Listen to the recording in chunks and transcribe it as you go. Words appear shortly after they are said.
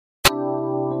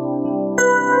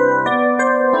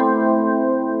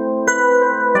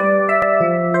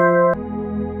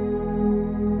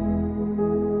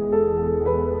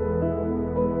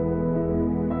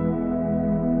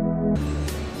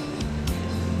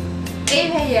এই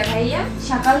ভাইয়া ভাইয়া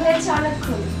সকাল হয়েছে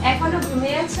অনেকক্ষণ এখনো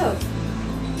ঘুমিয়ে আছো?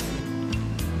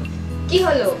 কি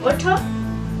হলো, ওঠো,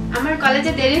 আমার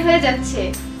কলেজে দেরি হয়ে যাচ্ছে,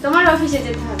 তোমার অফিসে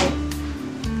যেতে হবে।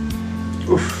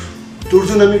 উফ, তোর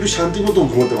জন্য আমি একটু শান্তি মতো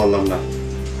ঘুমাতে পারলাম না।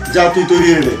 যা তুই তৈরি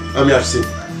হয়ে নে, আমি আসছি।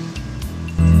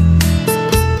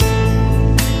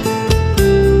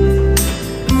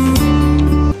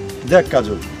 দেখ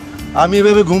কাজল, আমি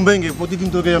এভাবে ঘুম ভেঙে প্রতিদিন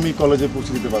তোকে আমি কলেজে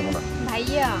পৌঁছে দিতে পারবো না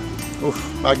ভাইয়া। উফ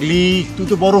পাগলি, তুই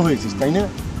তো বড় হয়েছিস তাই না?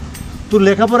 তোর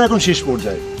লেখাপড়া এখন শেষ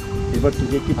পর্যায়ে, এবার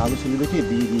তোকে একটি ভালো ছেলে দেখে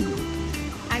বিয়ে দিয়ে দেবো।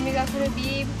 আমি কখনো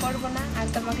বিয়ে করবো না, আর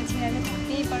তোমাকে ছেড়ে আমি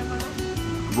থাকতেই পারবো না।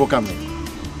 বোকা মেয়ে,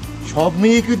 সব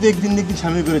মেয়েকে তো একদিন একদিন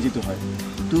স্বামী করে যেতে হয়,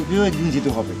 তোকেও একদিন যেতে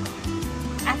হবে।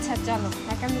 আচ্ছা চলো,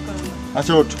 আমি করবো।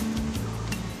 আচ্ছা ওঠ।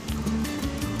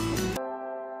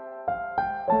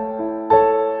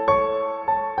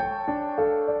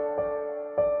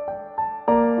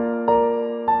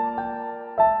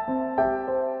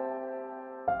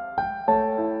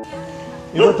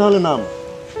 এবার তাহলে নাম।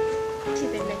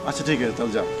 আচ্ছা ঠিক আছে,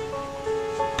 তাহলে যা।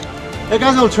 এ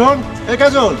কাজল শোন, এ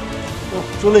কাজল,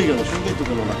 চলেই গেল, শুনতেই তো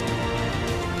গেল না।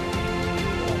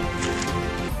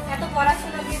 এত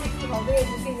পড়াশোনা দিয়ে কি হবে?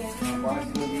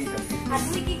 আর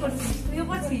তুই কি করছিস? তুইও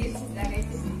পড়ছিস?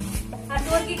 আর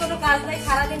তোর কি কোনো কাজ নাই?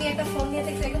 সারাদিন একটা ফোন নিয়ে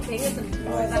দেখতে একদম ভেঙে চলছিস।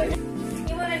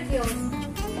 কি বলে কি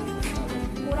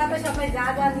ওরা তো সবাই যা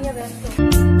যা নিয়ে ব্যস্ত।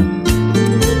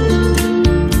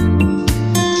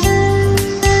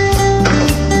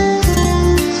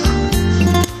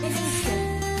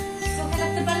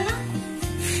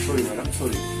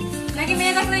 নাকি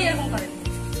মেয়ে দেখলে এরকম করে?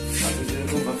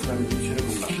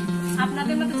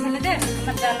 আপনাদের মতো ছেলেদের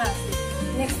আমার জানা আছে,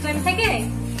 নেক্সট টাইম থেকে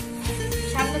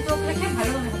সামনে চোখ রেখে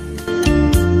ভালোভাবে।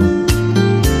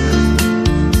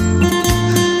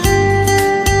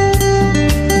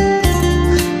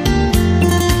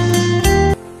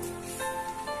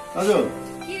 কাজল,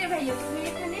 কি রে ভাইয়া তুমি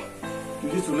এখানে? তুই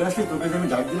যে চলে আসলি, তোকে যে আমি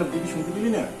ডাক দিলাম তুই কি শুনতে পেলি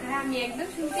না? আমি একদম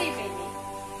শুনতেই পাইনি।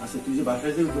 আচ্ছা তুই যে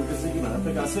বাসায় যাবি, তোর কাছে কি ভাড়া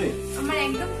টাকা আছে? আমার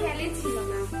একদম খেয়ালই ছিল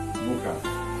না। বোকা।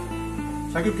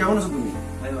 সাকিব কেমন আছো তুমি?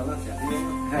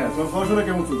 হ্যাঁ, তোর পড়াশোনা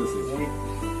কেমন চলতেছে?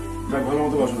 যাক, ভালো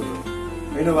মতো পড়াশোনা করো।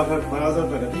 এই না বাসার 12,000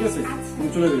 টাকা, ঠিক আছে? তুমি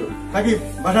চলে যাও। সাকিব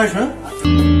বাসায় আসো।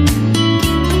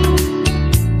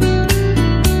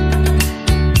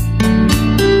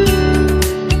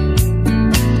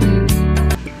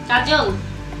 কাজল,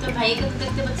 তোর ভাইয়াকে তো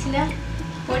দেখতে পাচ্ছি না।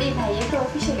 পরি ভাইয়া তো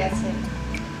অফিসে গেছে।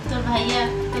 তোর ভাইয়া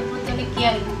তোর প্রতি অনেক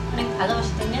কেয়ারিং, অনেক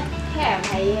ভালোবাসে তাই না? হ্যাঁ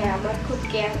ভাইয়া আমার খুব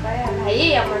কেয়ার করে, আর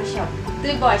ভাইয়াই আমার সব।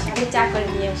 তুই বস, আমি চা করে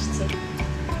নিয়ে আসছি।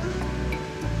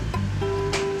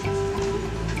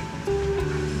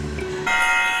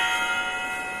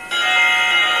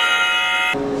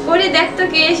 পরি দেখ তো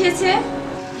কে এসেছে।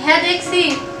 হ্যাঁ দেখছি।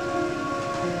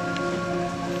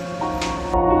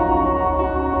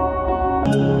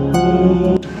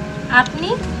 আপনি?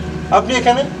 আপনি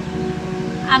এখানে?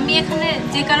 আমি এখানে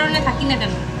যে কারণে থাকি না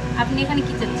কেন, আপনি এখানে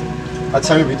কি চাচ্ছেন?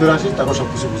 আচ্ছা আমি ভিতরে আসি, তারপর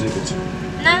সবকিছু বুঝিয়ে দিচ্ছি।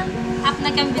 না,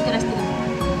 আপনাকে আমি ভিতরে আসতে পারবো না।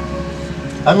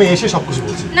 আমি এসে সবকিছু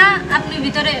বলছি। না, আপনি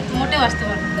ভিতরে মোটেও আসতে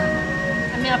পারবেন না,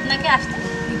 আমি আপনাকে আসতে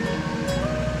দিব।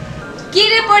 কি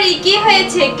রে পরি, কি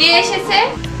হয়েছে? কে এসেছে?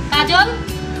 কাজল,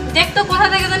 দেখতো কোথা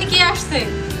থেকে জানি কে আসছে।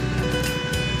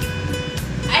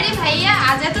 আরে ভাইয়া,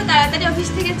 আজ এত তাড়াতাড়ি অফিস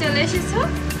থেকে চলে এসেছো?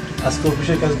 আজকে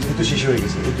অফিসের কাজ দ্রুত শেষ হয়ে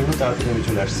গেছে, এর জন্য তাড়াতাড়ি আমি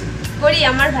চলে আসছি। পরি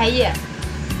আমার ভাইয়া।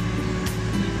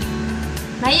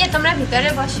 ভাইয়া তোমরা ভিতরে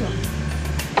বসো,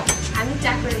 আমি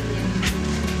চা করে দিয়ে।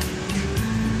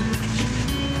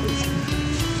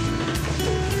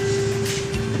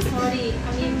 সরি,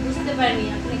 আমি বুঝতে পারিনি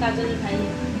আপনি কাজলের ভাইয়া।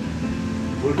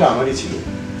 ভুলটা আমারই ছিল।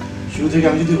 শুরু থেকে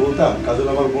আমি যদি বলতাম কাজল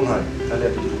আমার বোন হয়, তাহলে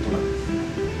এত দূর হতো না।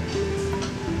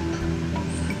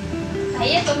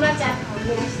 ভাইয়া তোমরা চা খাও,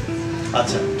 আমি আসছি।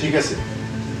 আচ্ছা ঠিক আছে,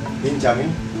 নিন চা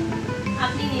নিন।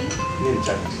 আপনি নিন। নিন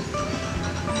চা নিন।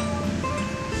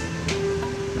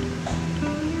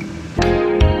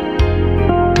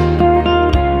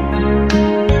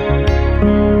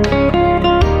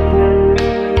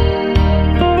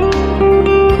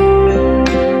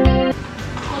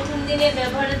 প্রথম দিনের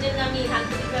ব্যবহারের জন্য আমি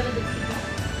আন্তরিকভাবে দুঃখিত।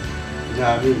 না,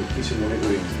 আমি কিছু মনে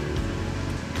করিনি।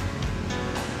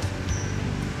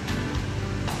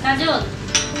 কাজল,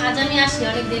 আজ আমি আসি,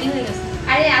 অনেক দেরি হয়ে গেছে।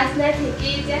 আরে আজ না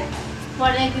থেকেই যা,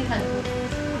 পরে একদিন থাকবো।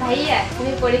 ভাইয়া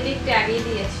তুমি পরিকে একটু আগিয়ে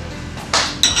দিয়ে এসো।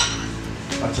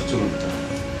 আচ্ছা চলুন।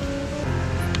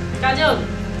 কাজল,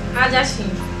 আজ আসি।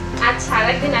 আচ্ছা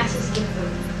আরেকদিন আসিস কিন্তু।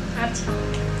 আচ্ছা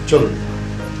চলুন।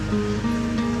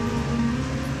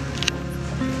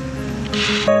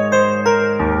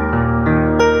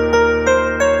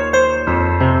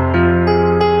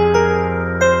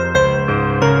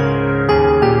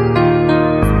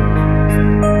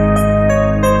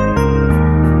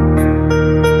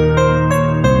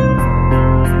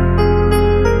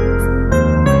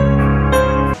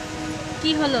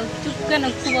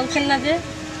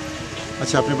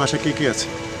 আচ্ছা, আপনার বাসায় কে কে আছে?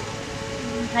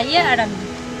 ভাইয়া আর আমি।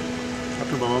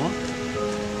 আপনার বাবা মা?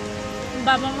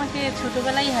 বাবা মাকে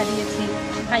ছোটবেলায় হারিয়েছি।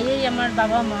 ভাইয়াই আমার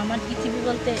বাবা মা, আমার পৃথিবী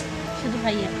বলতে শুধু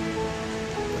ভাইয়া।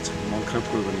 আচ্ছা, মন খারাপ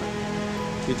করবেন না।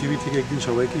 পৃথিবী থেকে একদিন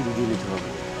সবাইকেই বিদায় নিতে হবে,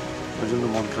 ওর জন্য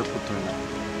মন খারাপ করতে হয় না।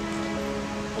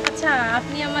 আচ্ছা,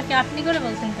 আপনি আমাকে আপনি করে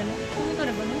বলছেন কেন? তুমি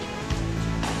করে বলুন।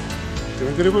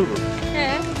 তুমি করে বলবো?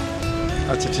 হ্যাঁ।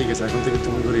 আচ্ছা ঠিক আছে, এখন থেকে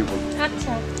তুমি করেই বলবো।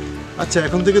 আচ্ছা আচ্ছা,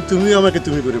 এখন থেকে তুমিও আমাকে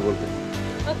তুমি করে বলবে।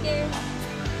 ওকে।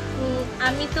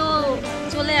 আমি তো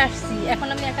চলে আসছি, এখন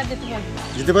আমি একা যেতে পারবো?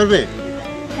 যেতে পারবে?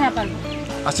 হ্যাঁ পারবো।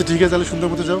 আচ্ছা ঠিক আছে, তাহলে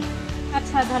সুন্দর মতো যাও।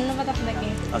 আচ্ছা, ধন্যবাদ আপনাকে।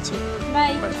 আচ্ছা,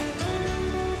 বাই। বাই।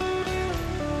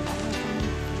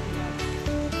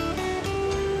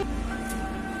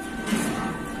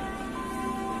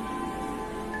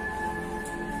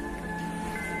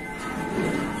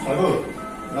 সাগর,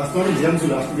 রাস্তা অনেক জ্যাম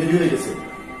ছিল, আসতে দেরি হয়ে গেছে।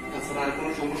 তাছাড়া আর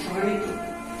কোনো সমস্যা হয়নি তো?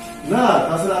 না,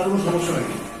 তাছাড়া আর কোনো সমস্যা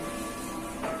হয়নি।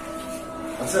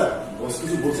 আচ্ছা, বস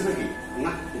কিছু বলছে নাকি?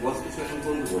 না, বস কিছু এখন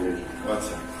পর্যন্ত বলেনি।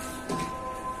 আচ্ছা।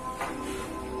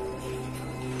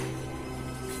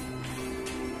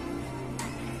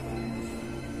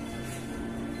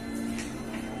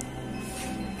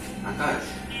 আকাশ,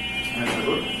 হ্যাঁ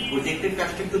সাগর। প্রজেক্টের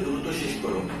কাজটা একটু দ্রুত শেষ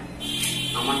করো,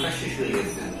 আমার কাজ শেষ হয়ে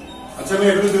গেছে। আচ্ছা, আমি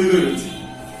এখনো তৈরি করে ফেলছি।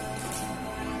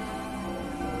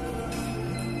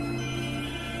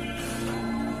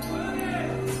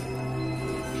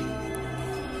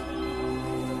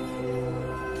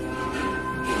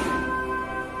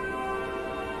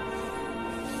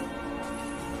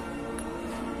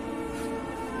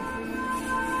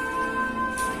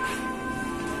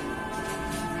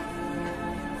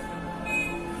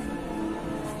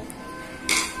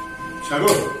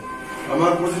 সাগর,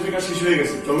 আমার প্রজেক্টের কাজ শেষ হয়ে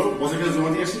গেছে, চলো বসের কাছে জমা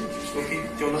দিয়ে আসি। ওকে,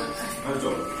 চলো। হ্যাঁ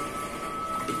চলো।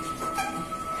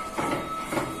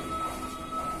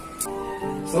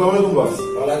 সালাম আলাইকুম বস।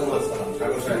 ওয়ালাইকুম আসসালাম।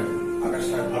 সাগর সাহেব, আকাশ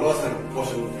সাহেব, ভালো আছেন?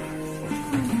 বসেন।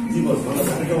 জি বস, ভালো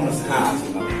আছেন? আপনি কেমন আছেন? হ্যাঁ, আছি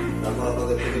ভালো। তারপর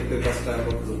আপনাদের প্রজেক্টের কাজটা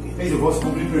কতদূর কি? এই যে বস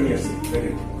কমপ্লিট করে নিয়ে আসছি,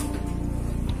 দেখেন।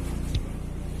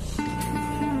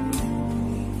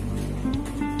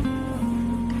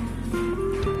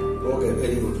 ওকে,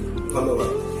 ভেরি গুড,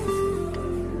 ধন্যবাদ।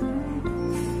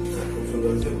 হ্যাঁ, খুব সুন্দর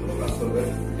হয়েছে, ভালো কাজ করবেন,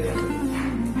 এটাই আশা করি।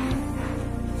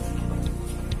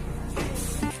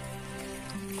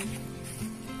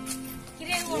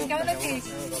 কিরে এমন, কেমন আছিস?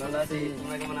 ভালো আছি,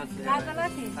 তোমরা কেমন আছো? ভালো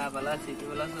আছিস? হ্যাঁ ভালো আছি, তুই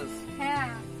ভালো আছিস? হ্যাঁ,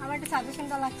 আমার একটা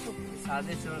সাজেশনটা লাগতো।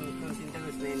 সাজেশন কোনো চিন্তা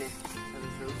করিস না, এনে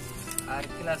সাজেশন। আর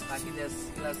ক্লাস ফাঁকি দিস,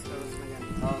 ক্লাস করিস না কেন?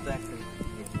 তো একসাথে।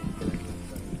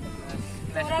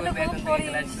 ক্লাস তোরা তো করবি, খুব এখন থেকে করিস।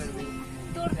 ক্লাস করবি।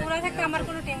 তোরা থাকতে আমার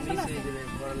কোনো টেনশন মিস আছে? হয়ে যাবে,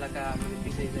 পড়ালেখা মানে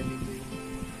পিছিয়ে যাবি তুই।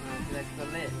 ক্লাস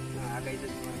করলে আগাই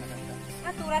যাবি পড়ালেখাটা।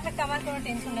 আর তোরা থাকতে আমার কোনো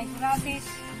টেনশন নাই। তোরা আছিস,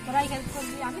 তোরাই হেল্প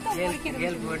করবি। আমি তো পরীক্ষা দেবো।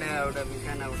 হেল্প ওটা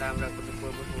বিষয় না, ওটা আমরা করতে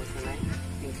করবো, সমস্যা নাই।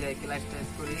 কিন্তু ক্লাস টাইস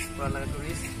করিস, পড়ালেখা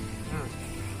করিস। হ্যাঁ,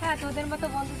 হ্যাঁ, তোদের মতো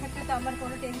বন্ধু থাকতে তো আমার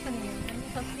কোনো টেনশন নেই। আমি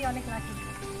সত্যি অনেক লাকি,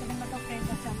 তোদের মতো ফ্রেন্ড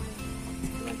আছে আমার।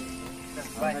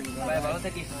 বাই বাই, ভালো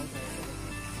থাকিস।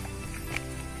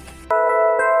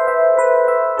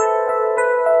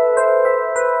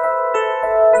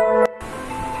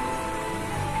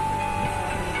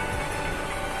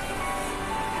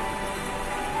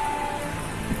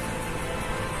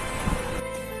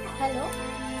 হ্যালো,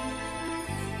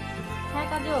 হ্যাঁ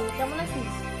কাজল, কেমন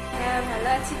আছিস? হ্যাঁ ভালো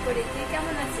আছি পরে, তুই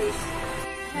কেমন আছিস?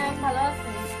 হ্যাঁ ভালো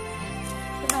আছি।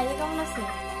 তোর ভাইয়া কেমন আছে?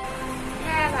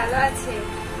 হ্যাঁ ভালো আছে।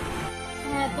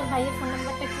 হ্যাঁ, তোর ভাইয়ের ফোন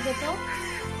নাম্বারটা একটু দে তো।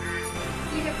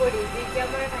 কি রে পড়ি, তুই কি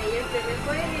আমার ভাইয়ের প্রেমে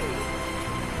পড়ে গেলি?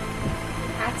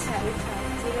 আচ্ছা, উঠা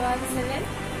 017।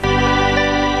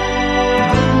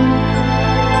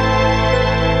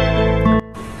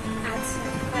 আচ্ছা,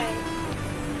 বাই।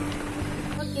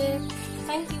 Okay,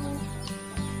 thank you.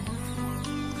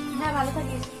 হ্যাঁ, ভালো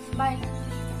থাকিস, বাই।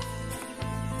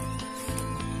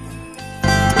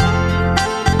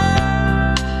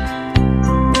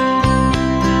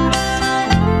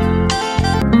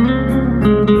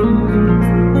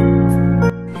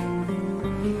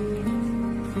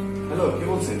 হ্যালো, কে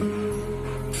বলছেন?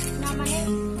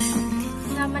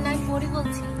 না মানে আমি পড়ি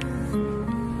বলছি।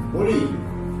 বলি,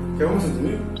 কেমন আছো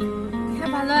তুমি? হ্যাঁ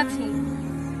ভালো আছি,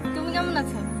 তুমি কেমন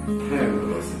আছো? হ্যাঁ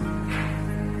ভালো আছি।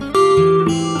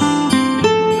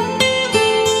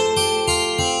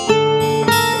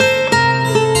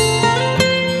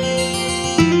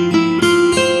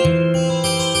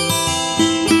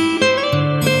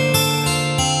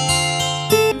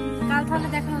 কাল তাহলে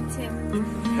দেখা হচ্ছে।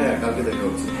 হ্যাঁ, কালকে দেখা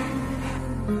হচ্ছে।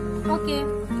 ওকে,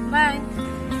 বাই।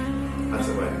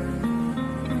 আচ্ছা, বাই।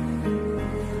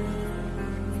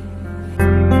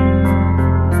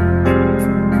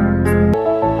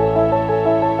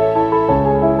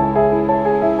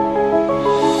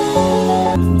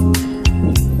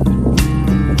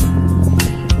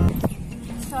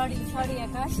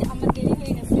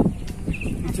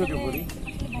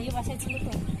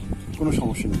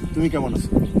 তুমি কেমন আছো?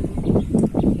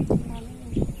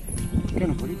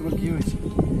 কেন পরি, তোমার কি হয়েছে?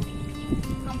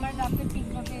 আমার রাতে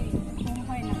ঠিকভাবে ঘুম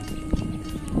হয় না,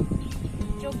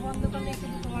 চোখ বন্ধ করলে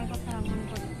কিন্তু তোমার কথা মনে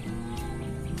পড়ে।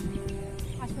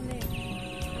 আসলে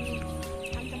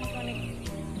আমি তোমাকে অনেক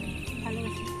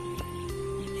ভালোবাসি।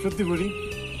 সত্যি পরি?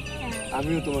 হ্যাঁ,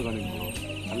 আমিও তোমাকে অনেক ভালোবাসি।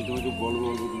 আমি তোমাকে বলবো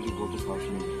কিন্তু বলতে সাহস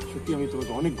নেই। সত্যি আমি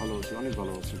তোমাকে অনেক ভালোবাসি, অনেক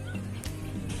ভালোবাসি।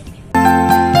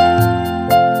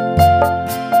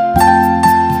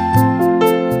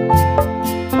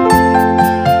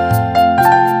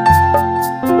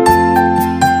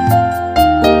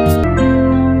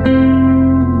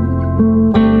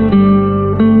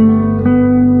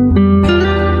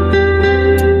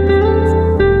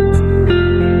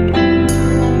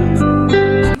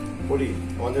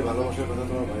 আমাদের ভালোবাসার কথা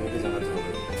তোমার ভাইকে জানাতে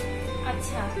হবে।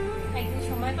 আচ্ছা, একদিন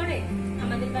সময় করে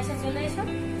আমাদের বাসায় চলে এসো,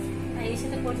 ভাইয়ের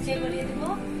সাথে পরিচয় করিয়ে দেবো,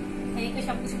 ভাইকে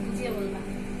সবকিছু বুঝিয়ে বলবা।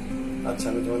 আচ্ছা,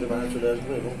 আমি তোমাদের বাসায় চলে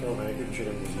আসবো এবং তোমার ভাইকে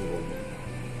বিষয়টা বুঝিয়ে বলবো।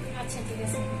 আচ্ছা, ঠিক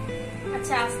আছে।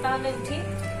 আচ্ছা, আজ তাহলে উঠি।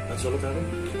 আচ্ছা, চলো তাহলে।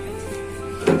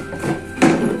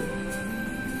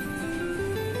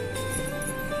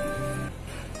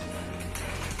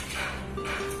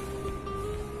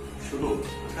 শোনো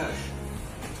আকাশ,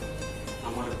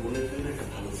 আমার বোনের জন্য একটা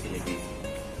ভালো ছেলে পেয়েছি,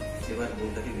 এবার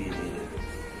বোনটাকে বিয়ে দিয়ে দেবে।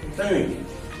 তাই নাকি?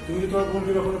 তুমি কি তোমার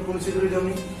বোনকে কখনো পরিচয় করে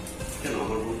যাওনি? কেন,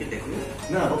 আমার বোনকে দেখো না?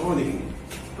 না, কখনো দেখিনি।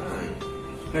 তাই?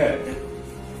 হ্যাঁ,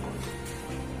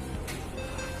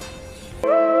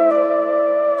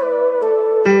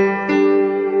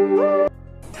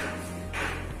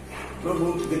 তোমার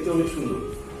বোন দেখতে অনেক সুন্দর।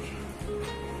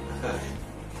 আকাশ,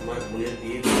 আমার বোনের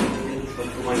বিয়ে কিন্তু সব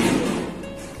তোমার নিয়ে যাবে।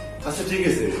 আচ্ছা, ঠিক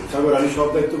আছে সাগর, আমি সব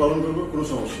দায়িত্ব পালন করবো, কোনো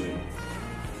সমস্যা নেই।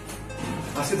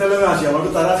 আজকে তাহলে আমি আসি, আমার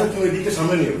তো তারা আছে, তুমি এদিকটা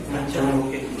সামনে নিও। আচ্ছা,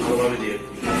 ওকে ভালোভাবে দিয়ে।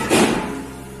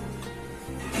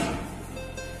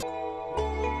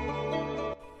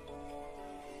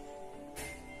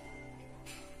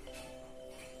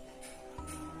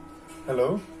 হ্যালো।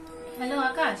 হ্যালো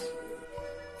আকাশ,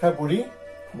 হ্যাঁ পরি,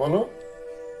 বলো।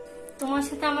 তোমার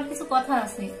সাথে আমার কিছু কথা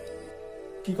আছে।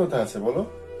 কি কথা আছে বলো।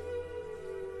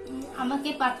 আমাকে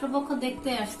পাত্রপক্ষ দেখতে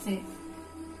আসছে,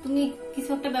 তুমি কিছু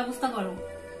একটা ব্যবস্থা করো।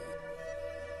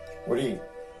 পরি,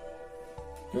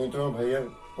 তুমি তোমার ভাইয়ার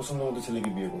পছন্দ মতো ছেলেকে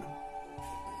বিয়ে করো।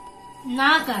 না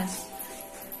আকাশ,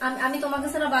 আমি তোমাকে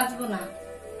ছাড়া বাঁচবো না।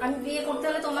 আমি বিয়ে করতে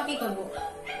হলে তোমাকেই করবো।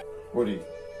 পরি,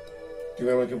 তুমি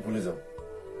আমাকে ভুলে যাও।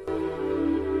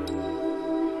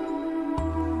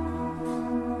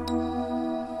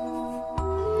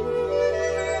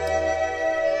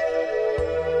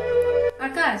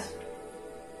 আকাশ,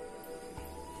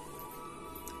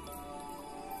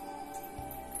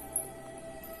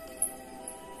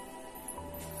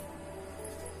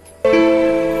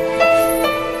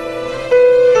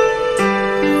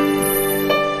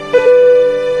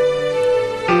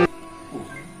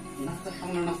 নাস্তার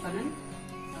সামনে নাস্তা নেই,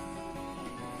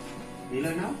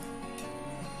 নিলে নাও।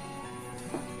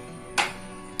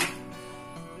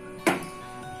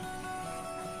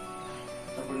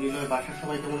 তারপর নিলয় বাসার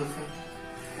সবাই কেমন আছে?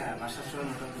 হ্যাঁ, বাসার সবাই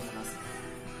মোটামুটি ভালো আছে।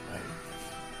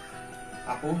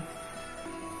 আপু,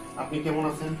 আপনি কেমন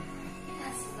আছেন?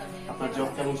 আপনার জব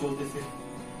কেমন চলতেছে?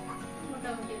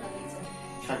 মোটামুটি ভালোই চলে।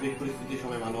 সার্বিক পরিস্থিতি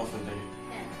সবাই ভালো আছেন তাই?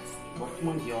 হ্যাঁ,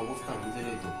 বর্তমান যে অবস্থা বুঝে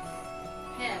নেই তো।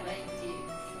 হ্যাঁ ভাই, যে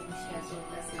সমস্যা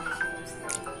চলতেছে, সমস্যা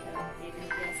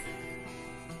আছে।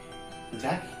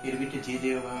 যাক, এর ভিতরে যে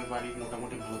যেভাবে বাড়ি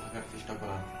মোটামুটি ভালো থাকার চেষ্টা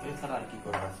করা, এছাড়া আর কি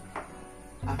করার আছে।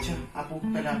 আচ্ছা আপু,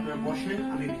 তাহলে আপনারা বসেন,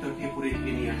 আমি ভিতর থেকে পরে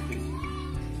নিয়ে আসতেছি।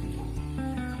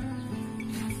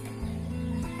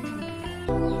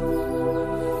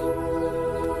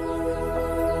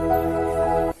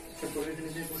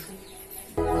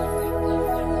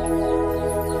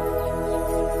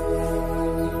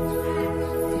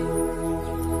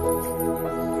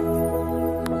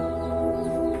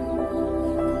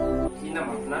 কি নাম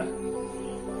আপনার?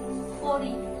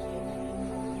 পড়ি,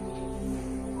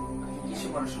 কিসে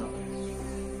পড়াশোনা করেন?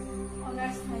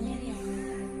 Honours final year.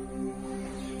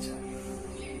 আচ্ছা,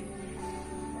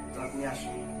 তো আপনি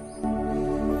আসুন।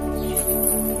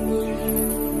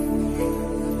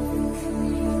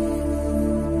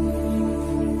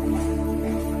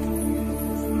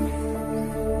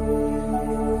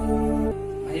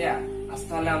 ভাইয়া, আজ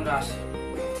তাহলে আমরা আসি।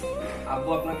 আব্বু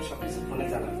আপনাকে সবকিছু ফোনে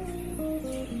জানাবে।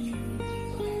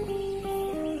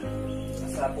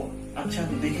 আচ্ছা আপু। আচ্ছা,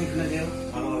 দেখে শুনে যাও,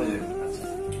 ভালোভাবে যাও। আচ্ছা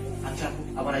আচ্ছা আপু,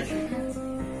 আবার আইসো।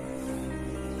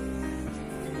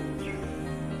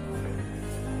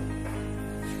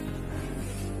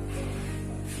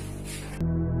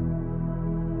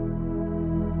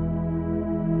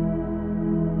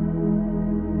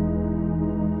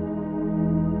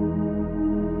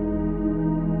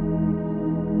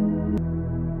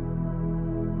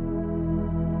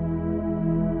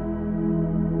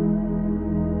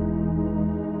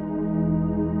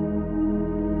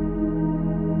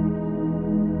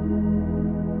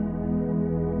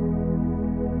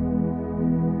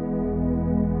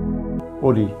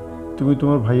 পরি, তুমি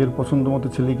তোমার ভাইয়ের পছন্দ মতো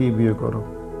ছেলেকেই বিয়ে করো।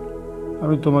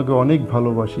 আমি তোমাকে অনেক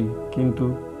ভালোবাসি, কিন্তু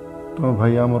তোমার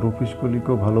ভাই আমার অফিস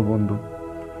কলিগও ভালো বন্ধু।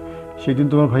 সেদিন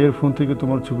তোমার ভাইয়ের ফোন থেকে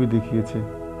তোমার ছবি দেখিয়েছে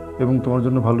এবং তোমার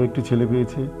জন্য ভালো একটি ছেলে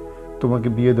পেয়েছে তোমাকে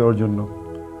বিয়ে দেওয়ার জন্য।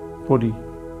 পরি,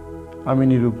 আমি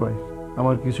নিরুপায়,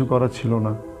 আমার কিছু করার ছিল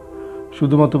না,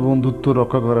 শুধুমাত্র বন্ধুত্ব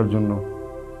রক্ষা করার জন্য।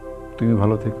 তুমি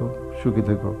ভালো থেকো, সুখী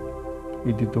থেকো।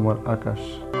 এটি তোমার আকাশ।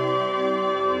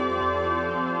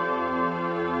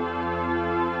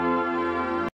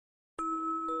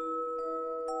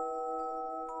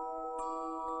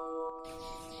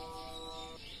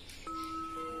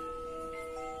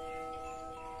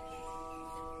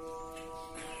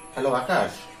 হ্যালো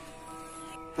আকাশ।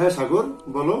 হ্যাঁ সাগর,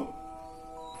 বলো।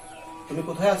 তুমি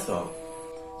কোথায় আছো?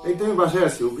 এই তো আমি বাসায়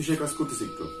আছি, অফিসে কাজ করতেছি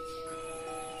একটু।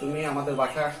 তুমি আমাদের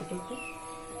বাসায় আসো তো একটু।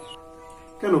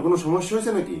 কেন, কোনো সমস্যা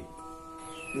হয়েছে নাকি?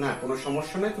 না, কোনো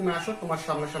সমস্যা নেই, তুমি আসো, তোমার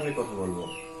সামনাসামনি কথা বলবো।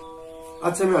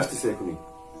 আচ্ছা, আমি আসতেছি এখনই।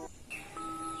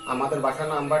 আমাদের বাসার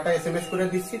নাম্বারটা SMS করে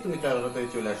দিচ্ছি, তুমি তাড়াতাড়ি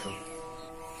চলে আসো।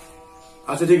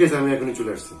 আচ্ছা ঠিক আছে, আমি এখনই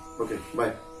চলে আসছি। ওকে,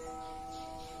 বাই।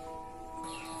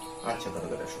 আচ্ছা,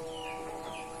 তাড়াতাড়ি আসো।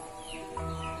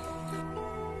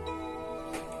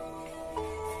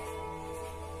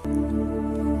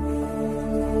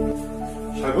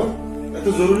 সাগর, এত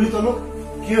জরুরি তলব,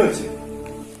 কি হয়েছে?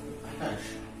 আকাশ,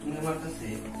 তুমি আমার কাছে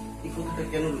এই কথাটা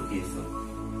কেন লুকিয়েছো?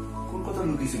 কোন কথা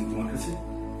লুকিয়েছেন তোমার কাছে?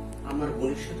 আমার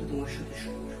বোনের সাথে তোমার সাথে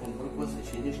সম্পর্ক আছে,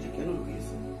 সেই জিনিসটা কেন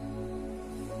লুকিয়েছো?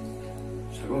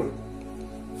 সাগর,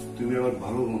 তুমি আমার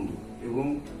ভালো বন্ধু এবং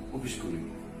অফিস কলিগ।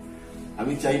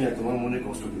 আমি চাই না তোমার মনে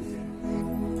কষ্ট দিতে।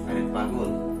 আরে পাগল,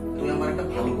 তুই আমার একটা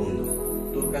ভালো বন্ধু,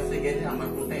 তোর কাছে গেলে আমার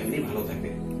মনটা এমনি ভালো থাকে।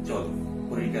 চল,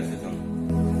 পরের কাছে চল।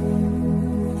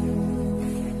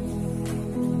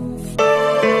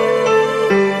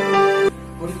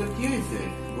 পরীক্ষা কি হয়েছে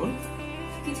বল?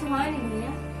 কিছু হয়নি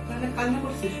ভাইয়া। তাহলে কান্না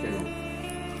করছিস কেন?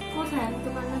 কোথায়, আমি তো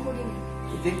কান্না করিনি।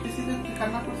 দেখতেছি যে তুই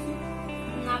কান্না করছিস।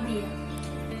 না ভাইয়া।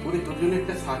 ওরে, তোর জন্য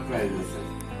একটা সারপ্রাইজ আছে।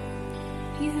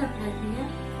 কি সারপ্রাইজ ভাইয়া?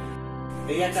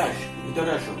 এই আকাশ,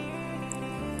 ভিতরে আসো।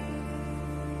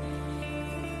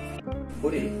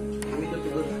 ওরে, আমি তো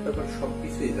তোর ব্যাপার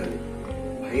সবকিছুই জানি।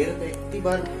 ভাইয়ের তো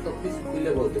একটিবার সবকিছু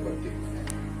খুলে বলতে পারতি।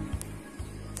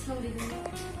 সরি ভাইয়া।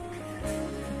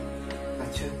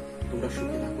 আচ্ছা, তোমরা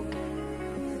সুখী থাকো,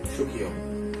 সুখী হও,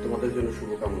 তোমাদের জন্য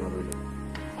শুভকামনা রইল।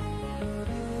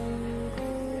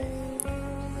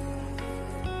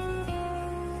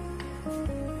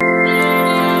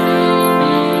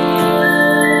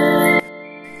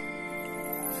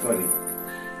 সরি।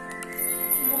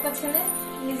 বোকা ছেলে,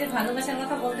 নিজের ভালোবাসার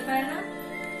কথা বলতে পারে না।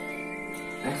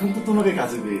 এখন তো তোমাকে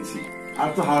কাছে পেয়েছি, আর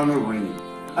তো হারানোর ভয় নেই,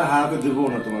 আর হারাতে দেবো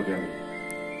না তোমাকে আমি।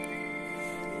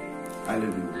 আই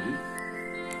লাভ ইউ বলি।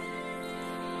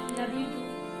 Love you two.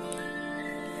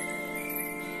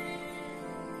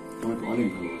 তোমাকে অনেক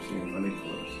ভালোবাসি, অনেক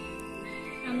ভালোবাসি।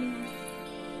 আমি